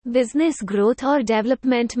Business growth और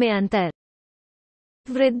development में अंतर।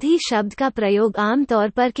 वृद्धि शब्द का प्रयोग आमतौर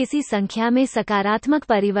पर किसी संख्या में सकारात्मक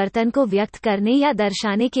परिवर्तन को व्यक्त करने या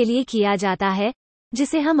दर्शाने के लिए किया जाता है,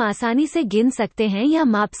 जिसे हम आसानी से गिन सकते हैं या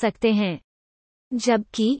माप सकते हैं।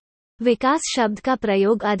 जबकि विकास शब्द का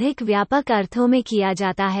प्रयोग अधिक व्यापक अर्थों में किया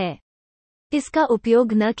जाता है। इसका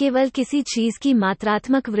उपयोग न केवल किसी चीज की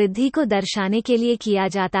मात्रात्मक वृद्धि को दर्शाने के लिए किया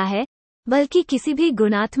जाता है, बल्कि किसी भी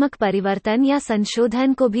गुणात्मक परिवर्तन या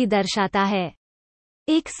संशोधन को भी दर्शाता है।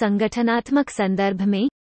 एक संगठनात्मक संदर्भ में,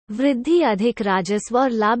 वृद्धि अधिक राजस्व और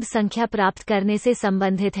लाभ संख्या प्राप्त करने से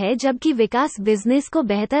संबंधित है, जबकि विकास बिजनेस को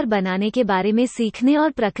बेहतर बनाने के बारे में सीखने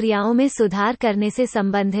और प्रक्रियाओं में सुधार करने से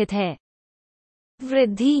संबंधित है।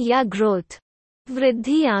 वृद्धि या ग्रोथ।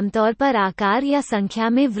 वृद्धि आमतौर पर आकार या संख्या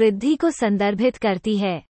में वृद्धि को संदर्भित करती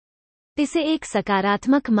है। इसे एक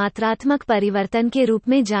सकारात्मक मात्रात्मक परिवर्तन के रूप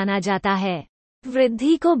में जाना जाता है।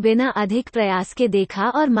 वृद्धि को बिना अधिक प्रयास के देखा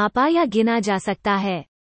और मापा या गिना जा सकता है।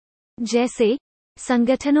 जैसे,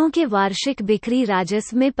 संगठनों के वार्षिक बिक्री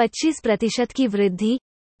राजस्व में 25% की वृद्धि,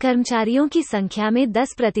 कर्मचारियों की संख्या में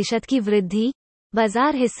 10% की वृद्धि,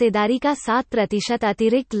 बाजार हिस्सेदारी का 7%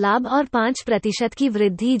 अतिरिक्त लाभ और 5% की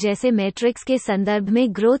वृद्धि जैसे मैट्रिक्स के संदर्भ में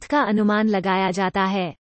ग्रोथ का अनुमान लगाया जाता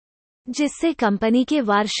है, जिससे कंपनी के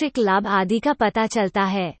वार्षिक लाभ आदि का पता चलता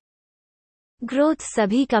है। ग्रोथ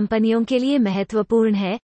सभी कंपनियों के लिए महत्वपूर्ण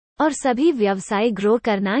है, और सभी व्यवसाय ग्रो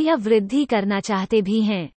करना या वृद्धि करना चाहते भी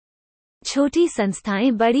हैं। छोटी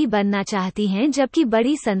संस्थाएं बड़ी बनना चाहती हैं, जबकि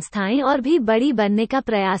बड़ी संस्थाएं और भी बड़ी बनने का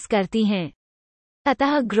प्रयास करती हैं।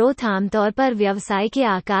 अतः ग्रोथ आमतौर पर व्यवसाय के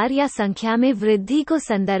आकार या संख्या में वृद्धि को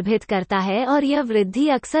संदर्भित करता है, और यह वृद्धि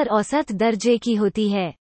अक्सर औसत दर्जे की होती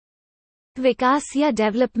है। विकास या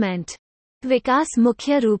डेवलपमेंट। विकास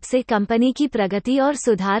मुख्य रूप से कंपनी की प्रगति और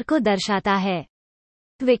सुधार को दर्शाता है।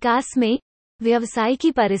 विकास में व्यवसाय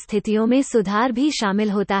की परिस्थितियों में सुधार भी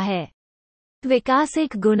शामिल होता है। विकास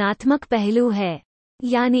एक गुणात्मक पहलू है,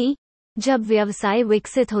 यानी जब व्यवसाय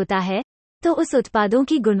विकसित होता है, तो उस उत्पादों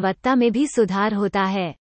की गुणवत्ता में भी सुधार होता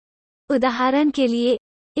है। उदाहरण के लिए,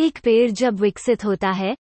 एक पेड़ जब विकसित होता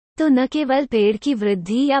है, तो न केवल पेड़ की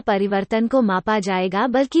वृद्धि या परिवर्तन को मापा जाएगा,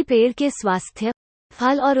 बल्कि पेड़ के स्वास्थ्य,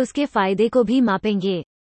 फल और उसके फायदे को भी मापेंगे।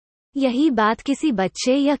 यही बात किसी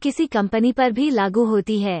बच्चे या किसी कंपनी पर भी लागू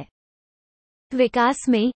होती है। विकास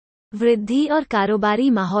में वृद्धि और कारोबारी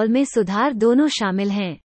माहौल में सुधार दोनों शामिल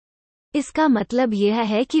हैं। इसका मतलब यह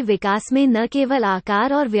है कि विकास में न केवल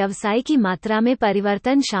आकार और व्यवसाय की मात्रा में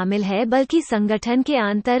परिवर्तन शामिल है, बल्कि संगठन के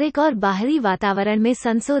आंतरिक और बाहरी वातावरण में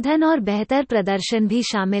संशोधन और बेहतर प्रदर्शन भी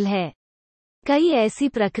शामिल है। कई ऐसी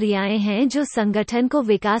प्रक्रियाएं हैं जो संगठन को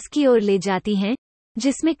विकास की ओर ले जाती हैं,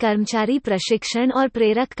 जिसमें कर्मचारी प्रशिक्षण और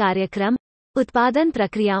प्रेरक कार्यक्रम, उत्पादन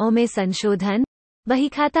प्रक्रियाओं में संशोधन,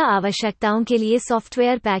 बहीखाता आवश्यकताओं के लिए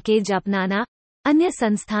सॉफ्टवेयर पैकेज अपनाना, अन्य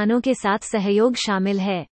संस्थानों के साथ सहयोग शामिल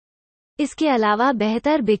है। इसके अलावा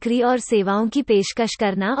बेहतर बिक्री और सेवाओं की पेशकश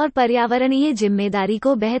करना और पर्यावरणीय जिम्मेदारी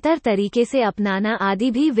को बेहतर तरीके से अपनाना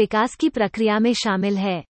आदि भी विकास की प्रक्रिया में शामिल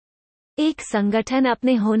है। एक संगठन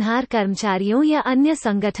अपने होनहार कर्मचारियों या अन्य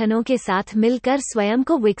संगठनों के साथ मिलकर स्वयं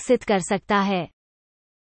को विकसित कर सकता है।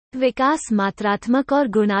 विकास मात्रात्मक और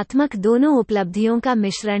गुणात्मक दोनों उपलब्धियों का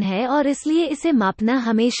मिश्रण है, और इसलिए इसे मापना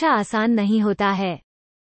हमेशा आसान नहीं होता है।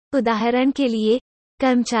 उदाहरण के लिए,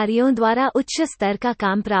 कर्मचारियों द्वारा उच्च स्तर का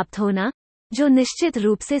काम प्राप्त होना, जो निश्चित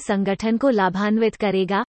रूप से संगठन को लाभान्वित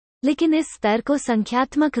करेगा, लेकिन इस स्तर को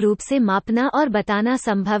संख्यात्मक रूप से मापना और बताना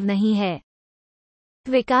संभव नहीं है।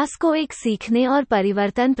 विकास को एक सीखने और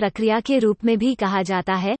परिवर्तन प्रक्रिया के रूप में भी कहा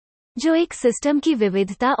जाता है, जो एक सिस्टम की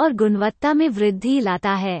विविधता और गुणवत्ता में वृद्धि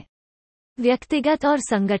लाता है। व्यक्तिगत और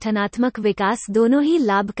संगठनात्मक विकास दोनों ही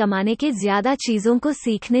लाभ कमाने के ज्यादा चीजों को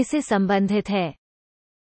सीखने से संबंधित है।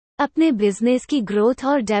 अपने बिजनेस की ग्रोथ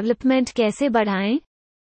और डेवलपमेंट कैसे बढ़ाएं?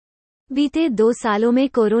 बीते 2 सालों में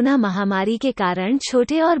कोरोना महामारी के कारण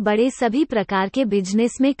छोटे और बड़े सभी प्रकार के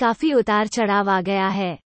बिजनेस में काफी उतार चढ़ाव आ गया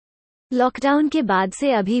है। लॉकडाउन के बाद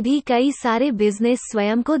से अभी भी कई सारे बिजनेस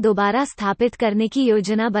स्वयं को दोबारा स्थापित करने की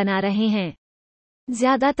योजना बना रहे हैं।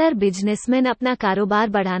 ज्यादातर बिजनेसमैन अपना कारोबार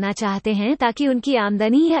बढ़ाना चाहते हैं ताकि उनकी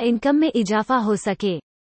आमदनी या इनकम में इजाफा हो सके।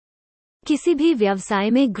 किसी भी व्यवसाय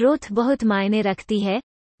में ग्रोथ बहुत मायने रखती है।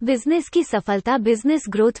 बिजनेस की सफलता बिजनेस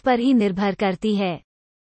ग्रोथ पर ही निर्भर करती है।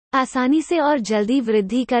 आसानी से और जल्दी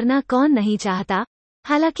वृद्धि करना कौन नहीं चाहता,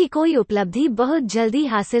 हालांकि कोई उपलब्धि बहुत जल्दी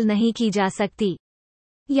हासिल नहीं की जा सकती।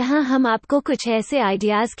 यहाँ हम आपको कुछ ऐसे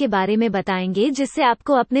आइडियाज के बारे में बताएंगे जिससे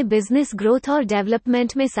आपको अपने बिजनेस ग्रोथ और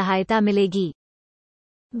डेवलपमेंट में सहायता मिलेगी।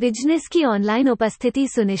 बिजनेस की ऑनलाइन उपस्थिति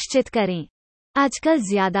सुनिश्चित करें। आजकल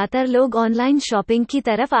ज्यादातर लोग ऑनलाइन शॉपिंग की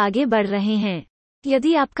तरफ आगे बढ़ रहे हैं।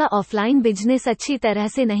 यदि आपका ऑफलाइन बिजनेस अच्छी तरह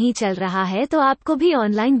से नहीं चल रहा है तो आपको भी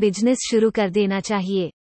ऑनलाइन बिजनेस शुरू कर देना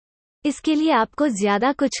चाहिए। इसके लिए आपको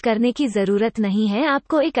ज्यादा कुछ करने की जरूरत नहीं है,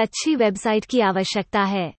 आपको एक अच्छी वेबसाइट की आवश्यकता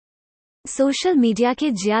है। सोशल मीडिया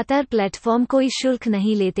के ज्यादातर प्लेटफॉर्म कोई शुल्क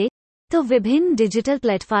नहीं लेते, तो विभिन्न डिजिटल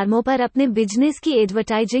प्लेटफॉर्मों पर अपने बिजनेस की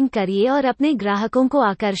एडवर्टाइजिंग करिए और अपने ग्राहकों को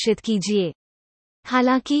आकर्षित कीजिए।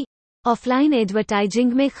 हालांकि ऑफलाइन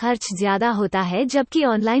एडवर्टाइजिंग में खर्च ज्यादा होता है जबकि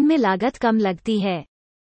ऑनलाइन में लागत कम लगती है।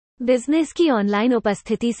 बिजनेस की ऑनलाइन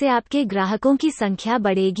उपस्थिति से आपके ग्राहकों की संख्या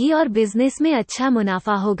बढ़ेगी और बिजनेस में अच्छा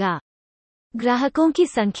मुनाफा होगा। ग्राहकों की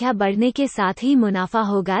संख्या बढ़ने के साथ ही मुनाफा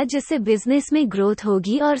होगा, जिससे बिजनेस में ग्रोथ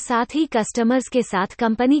होगी और साथ ही कस्टमर्स के साथ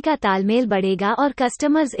कंपनी का तालमेल बढ़ेगा और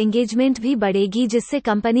कस्टमर्स एंगेजमेंट भी बढ़ेगी, जिससे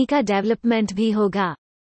कंपनी का डेवलपमेंट भी होगा।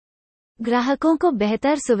 ग्राहकों को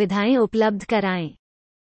बेहतर सुविधाएं उपलब्ध कराएं।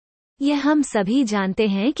 यह हम सभी जानते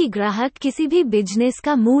हैं कि ग्राहक किसी भी बिजनेस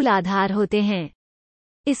का मूल आधार होते हैं।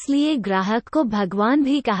 इसलिए ग्राहक को भगवान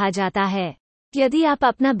भी कहा जाता है। यदि आप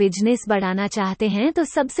अपना बिजनेस बढ़ाना चाहते हैं तो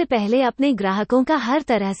सबसे पहले अपने ग्राहकों का हर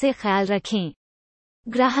तरह से ख्याल रखें।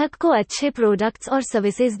 ग्राहक को अच्छे प्रोडक्ट्स और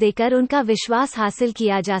सर्विसेज देकर उनका विश्वास हासिल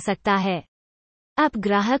किया जा सकता है। आप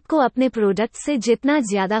ग्राहक को अपने प्रोडक्ट से जितना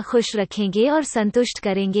ज्यादा खुश रखेंगे और संतुष्ट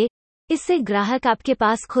करेंगे, इससे ग्राहक आपके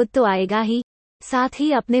पास खुद तो आएगा ही, साथ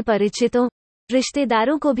ही अपने परिचितों,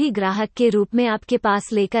 रिश्तेदारों को भी ग्राहक के रूप में आपके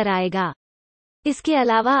पास लेकर आएगा। इसके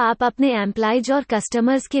अलावा आप अपने एम्प्लॉयज और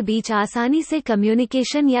कस्टमर्स के बीच आसानी से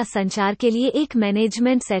कम्युनिकेशन या संचार के लिए एक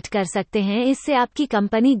मैनेजमेंट सेट कर सकते हैं। इससे आपकी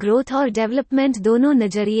कंपनी ग्रोथ और डेवलपमेंट दोनों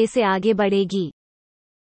नजरिए से आगे बढ़ेगी।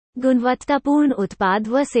 गुणवत्तापूर्ण उत्पाद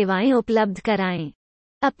व सेवाएं उपलब्ध कराएं।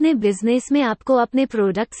 अपने बिजनेस में आपको अपने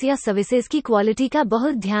प्रोडक्ट्स या सर्विसेज की क्वालिटी का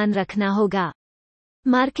बहुत ध्यान रखना होगा।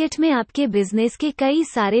 मार्केट में आपके बिजनेस के कई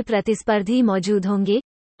सारे प्रतिस्पर्धी मौजूद होंगे।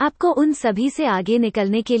 आपको उन सभी से आगे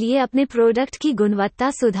निकलने के लिए अपने प्रोडक्ट की गुणवत्ता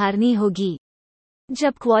सुधारनी होगी।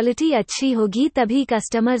 जब क्वालिटी अच्छी होगी तभी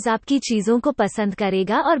कस्टमर्स आपकी चीजों को पसंद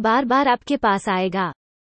करेगा और बार बार आपके पास आएगा।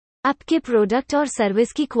 आपके प्रोडक्ट और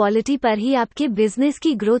सर्विस की क्वालिटी पर ही आपके बिजनेस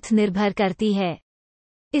की ग्रोथ निर्भर करती है।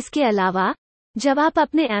 इसके अलावा जब आप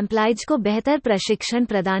अपने एम्प्लॉयज को बेहतर प्रशिक्षण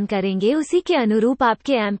प्रदान करेंगे, उसी के अनुरूप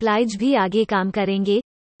आपके एम्प्लॉयज भी आगे काम करेंगे।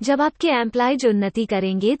 जब आपके एम्प्लॉयज उन्नति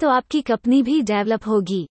करेंगे तो आपकी कंपनी भी डेवलप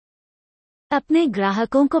होगी। अपने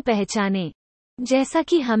ग्राहकों को पहचानें। जैसा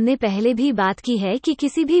कि हमने पहले भी बात की है कि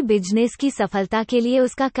किसी भी बिजनेस की सफलता के लिए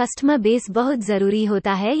उसका कस्टमर बेस बहुत जरूरी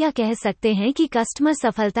होता है, या कह सकते हैं कि कस्टमर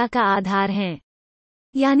सफलता का आधार हैं।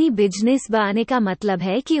 यानी बिजनेस बढ़ाने का मतलब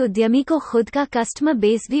है कि उद्यमी को खुद का कस्टमर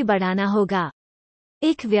बेस भी बढ़ाना होगा।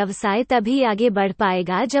 एक व्यवसाय तभी आगे बढ़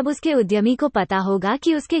पाएगा जब उसके उद्यमी को पता होगा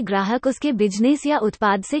कि उसके ग्राहक उसके बिजनेस या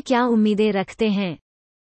उत्पाद से क्या उम्मीदें रखते हैं।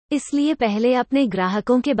 इसलिए पहले अपने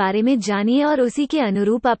ग्राहकों के बारे में जानिए और उसी के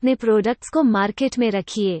अनुरूप अपने प्रोडक्ट्स को मार्केट में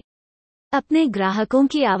रखिए। अपने ग्राहकों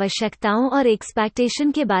की आवश्यकताओं और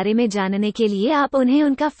एक्सपेक्टेशन के बारे में जानने के लिए आप उन्हें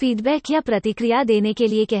उनका फीडबैक या प्रतिक्रिया देने के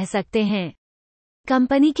लिए कह सकते हैं।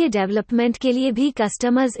 कंपनी के डेवलपमेंट के लिए भी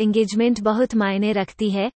कस्टमर्स एंगेजमेंट बहुत मायने रखती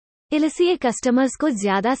है। इसलिए कस्टमर्स को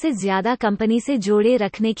ज्यादा से ज्यादा कंपनी से जोड़े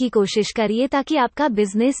रखने की कोशिश करिए ताकि आपका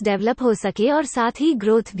बिजनेस डेवलप हो सके और साथ ही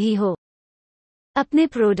ग्रोथ भी हो। अपने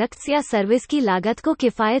प्रोडक्ट्स या सर्विस की लागत को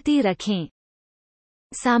किफायती रखें।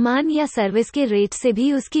 सामान या सर्विस के रेट से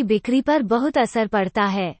भी उसकी बिक्री पर बहुत असर पड़ता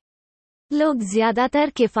है। लोग ज्यादातर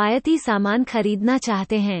किफायती सामान खरीदना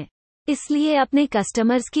चाहते हैं, इसलिए अपने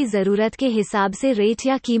कस्टमर्स की जरूरत के हिसाब से रेट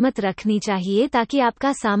या कीमत रखनी चाहिए ताकि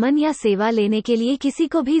आपका सामान या सेवा लेने के लिए किसी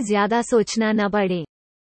को भी ज्यादा सोचना न पड़े।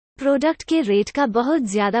 प्रोडक्ट के रेट का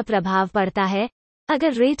बहुत ज्यादा प्रभाव पड़ता है।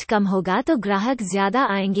 अगर रेट कम होगा तो ग्राहक ज्यादा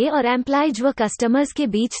आएंगे और एम्प्लॉयज व कस्टमर्स के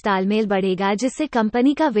बीच तालमेल बढ़ेगा, जिससे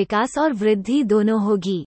कंपनी का विकास और वृद्धि दोनों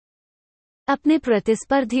होगी। अपने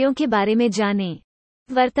प्रतिस्पर्धियों के बारे में जानें।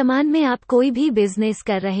 वर्तमान में आप कोई भी बिजनेस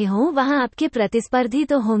कर रहे हों, वहां आपके प्रतिस्पर्धी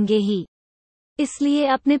तो होंगे ही। इसलिए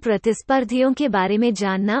अपने प्रतिस्पर्धियों के बारे में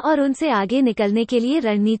जानना और उनसे आगे निकलने के लिए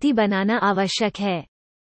रणनीति बनाना आवश्यक है।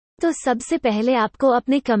 तो सबसे पहले आपको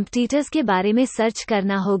अपने कॉम्पिटिटर्स के बारे में सर्च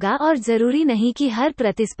करना होगा और जरूरी नहीं कि हर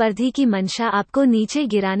प्रतिस्पर्धी की मंशा आपको नीचे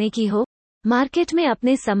गिराने की हो। मार्केट में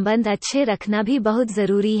अपने संबंध अच्छे रखना भी बहुत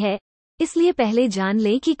जरूरी है। इसलिए पहले जान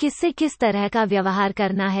लें कि किससे किस तरह का व्यवहार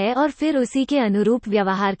करना है और फिर उसी के अनुरूप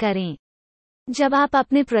व्यवहार करें। जब आप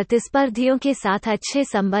अपने प्रतिस्पर्धियों के साथ अच्छे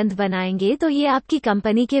संबंध बनाएंगे तो ये आपकी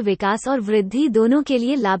कंपनी के विकास और वृद्धि दोनों के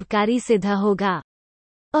लिए लाभकारी सिद्ध होगा।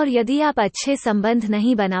 और यदि आप अच्छे संबंध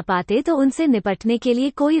नहीं बना पाते तो उनसे निपटने के लिए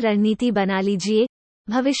कोई रणनीति बना लीजिए।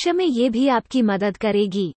 भविष्य में ये भी आपकी मदद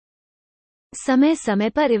करेगी। समय समय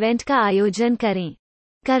पर इवेंट का आयोजन करें।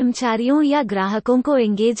 कर्मचारियों या ग्राहकों को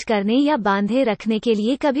एंगेज करने या बांधे रखने के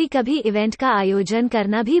लिए कभी कभी इवेंट का आयोजन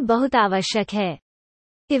करना भी बहुत आवश्यक है।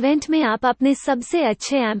 इवेंट में आप अपने सबसे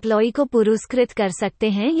अच्छे एम्प्लॉय को पुरस्कृत कर सकते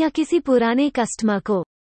हैं या किसी पुराने कस्टमर को।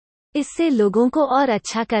 इससे लोगों को और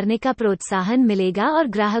अच्छा करने का प्रोत्साहन मिलेगा और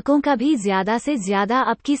ग्राहकों का भी ज्यादा से ज्यादा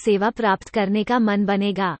आपकी सेवा प्राप्त करने का मन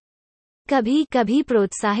बनेगा। कभी कभी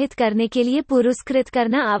प्रोत्साहित करने के लिए पुरस्कृत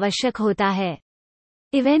करना आवश्यक होता है।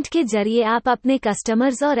 इवेंट के जरिए आप अपने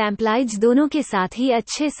कस्टमर्स और एम्प्लॉयज दोनों के साथ ही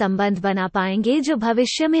अच्छे संबंध बना पाएंगे, जो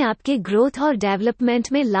भविष्य में आपके ग्रोथ और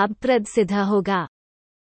डेवलपमेंट में लाभप्रद सिद्ध होगा।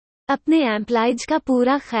 अपने एम्प्लॉयज का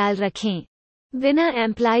पूरा ख्याल रखें। बिना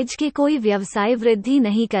एम्प्लॉयज के कोई व्यवसाय वृद्धि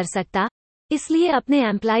नहीं कर सकता, इसलिए अपने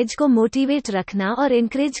एम्प्लॉयज को मोटिवेट रखना और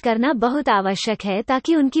इनकरेज करना बहुत आवश्यक है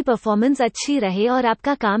ताकि उनकी परफॉर्मेंस अच्छी रहे और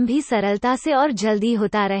आपका काम भी सरलता से और जल्दी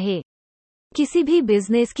होता रहे। किसी भी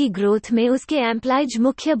बिजनेस की ग्रोथ में उसके एम्प्लॉयज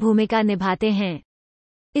मुख्य भूमिका निभाते हैं।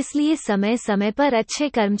 इसलिए समय समय पर अच्छे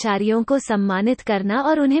कर्मचारियों को सम्मानित करना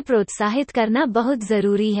और उन्हें प्रोत्साहित करना बहुत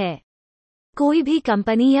जरूरी है। कोई भी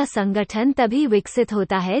कंपनी या संगठन तभी विकसित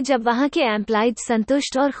होता है जब वहां के एम्प्लॉयज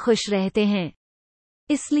संतुष्ट और खुश रहते हैं।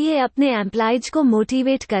 इसलिए अपने एम्प्लॉयज को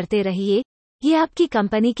मोटिवेट करते रहिए, ये आपकी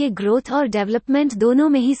कंपनी के ग्रोथ और डेवलपमेंट दोनों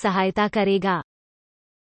में ही सहायता करेगा।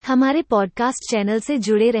 हमारे पॉडकास्ट चैनल से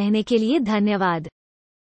जुड़े रहने के लिए धन्यवाद।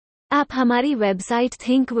 आप हमारी वेबसाइट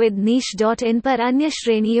thinkwithniche.in पर अन्य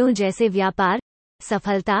श्रेणियों जैसे व्यापार,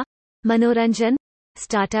 सफलता, मनोरंजन,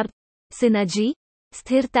 स्टार्टअप, सिनर्जी,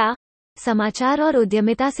 स्थिरता, समाचार और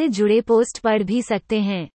उद्यमिता से जुड़े पोस्ट पढ़ भी सकते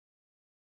हैं।